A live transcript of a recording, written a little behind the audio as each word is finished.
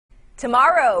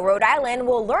Tomorrow, Rhode Island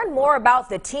will learn more about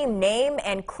the team name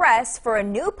and crest for a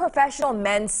new professional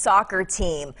men's soccer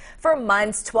team. For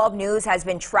months, 12 News has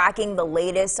been tracking the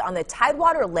latest on the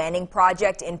Tidewater Landing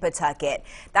Project in Pawtucket.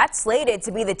 That's slated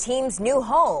to be the team's new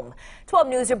home. 12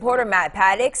 News reporter Matt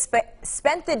Paddock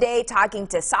spent the day talking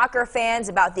to soccer fans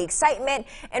about the excitement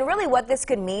and really what this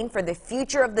could mean for the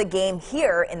future of the game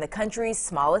here in the country's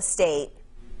smallest state.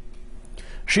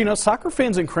 Sheena, soccer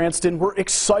fans in Cranston were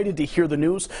excited to hear the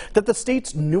news that the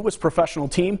state's newest professional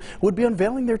team would be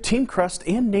unveiling their team crest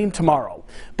and name tomorrow.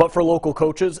 But for local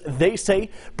coaches, they say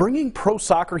bringing pro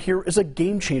soccer here is a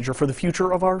game changer for the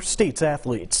future of our state's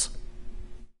athletes.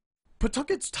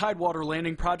 Pawtucket's Tidewater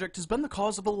Landing Project has been the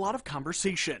cause of a lot of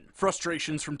conversation,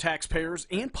 frustrations from taxpayers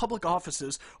and public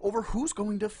offices over who's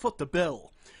going to foot the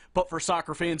bill. But for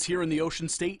soccer fans here in the Ocean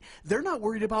State, they're not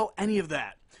worried about any of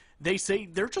that. They say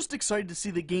they're just excited to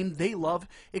see the game they love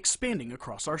expanding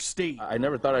across our state. I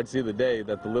never thought I'd see the day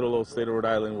that the little old state of Rhode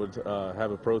Island would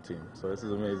have a pro team, so this is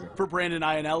amazing. For Brandon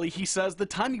Ionelli, he says the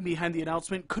timing behind the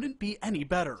announcement couldn't be any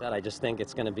better. I just think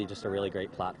it's going to be just a really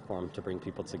great platform to bring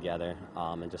people together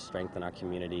and just strengthen our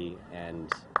community.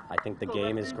 And I think the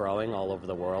game is growing all over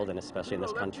the world, and especially in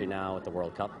this country now with the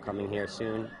World Cup coming here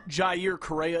soon. Jair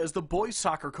Correa is the boys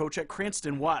soccer coach at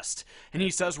Cranston West, and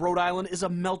he says Rhode Island is a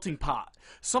melting pot,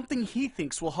 something he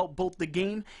thinks will help both the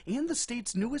game and the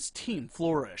state's newest team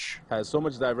flourish. Has so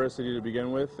much diversity to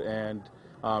begin with, and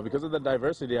because of the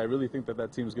diversity, I really think that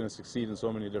that team is going to succeed in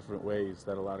so many different ways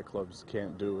that a lot of clubs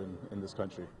can't do in this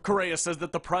country. Correa says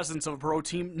that the presence of a pro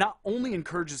team not only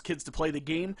encourages kids to play the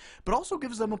game, but also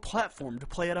gives them a platform to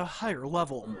play at a higher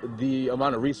level. The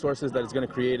amount of resources that it's going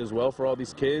to create as well for all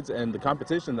these kids, and the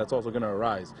competition that's also going to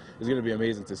arise, is going to be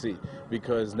amazing to see.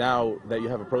 Because now that you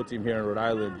have a pro team here in Rhode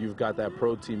Island, you've got that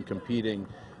pro team competing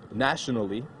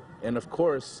nationally. And of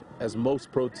course, as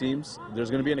most pro teams, there's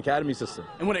going to be an academy system.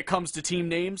 And when it comes to team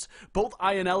names, both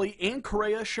Ionelli and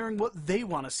Correa sharing what they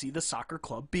want to see the soccer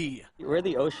club be. We're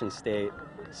the Ocean State,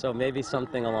 so maybe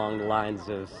something along the lines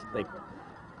of, like,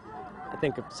 I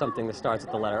think of something that starts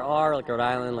with the letter R, like Rhode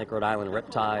Island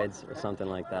Riptides, or something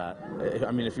like that.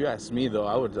 I mean, if you ask me, though,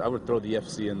 I would throw the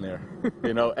FC in there,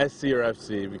 you know, SC or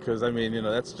FC, because, I mean, you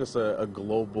know, that's just a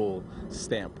global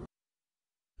stamp.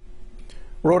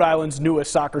 Rhode Island's newest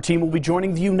soccer team will be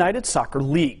joining the United Soccer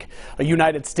League, a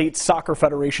United States Soccer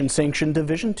Federation-sanctioned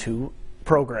Division II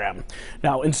program.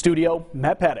 Now in studio,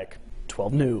 Matt Paddock,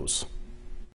 12 News.